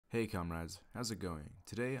Hey comrades, how's it going?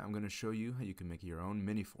 Today I'm going to show you how you can make your own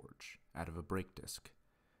mini forge out of a brake disc.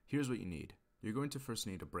 Here's what you need. You're going to first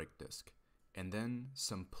need a brake disc, and then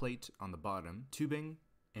some plate on the bottom, tubing,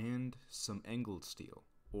 and some angled steel,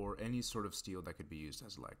 or any sort of steel that could be used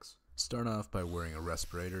as legs. Start off by wearing a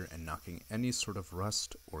respirator and knocking any sort of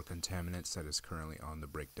rust or contaminants that is currently on the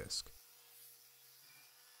brake disc.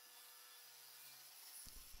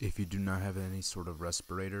 If you do not have any sort of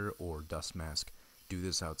respirator or dust mask, do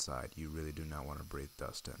this outside. You really do not want to breathe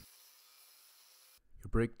dust in. Your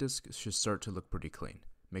brake disc should start to look pretty clean.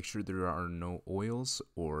 Make sure there are no oils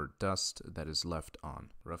or dust that is left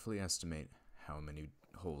on. Roughly estimate how many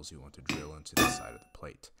holes you want to drill into the side of the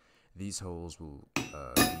plate. These holes will be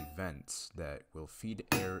vents that will feed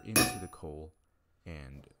air into the coal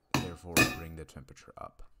and therefore bring the temperature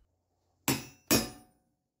up.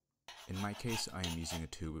 In my case, I am using a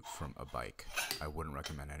tube from a bike. I wouldn't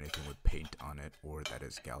recommend anything with paint on it or that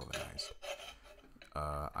is galvanized.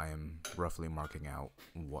 I am roughly marking out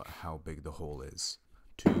how big the hole is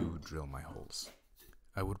to drill my holes.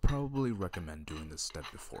 I would probably recommend doing this step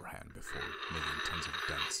beforehand before making tons of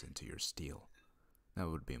dents into your steel. That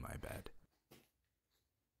would be my bad.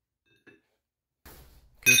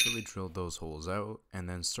 Carefully drill those holes out and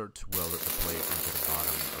then start to weld the plate into the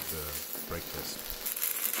bottom of the brake disc.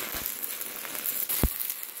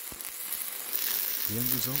 The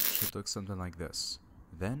end result should look something like this.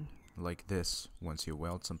 Then, like this, once you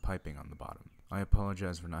weld some piping on the bottom. I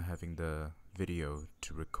apologize for not having the video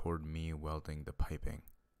to record me welding the piping,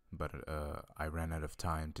 but I ran out of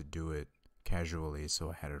time to do it casually,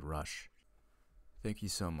 so I had to rush. Thank you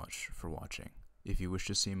so much for watching. If you wish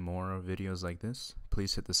to see more videos like this,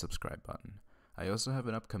 please hit the subscribe button. I also have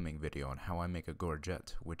an upcoming video on how I make a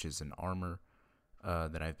gorget, which is an armor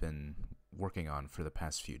that I've been working on for the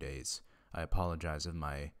past few days. I apologize if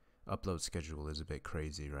my upload schedule is a bit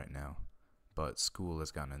crazy right now, but school has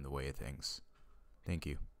gotten in the way of things. Thank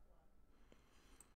you.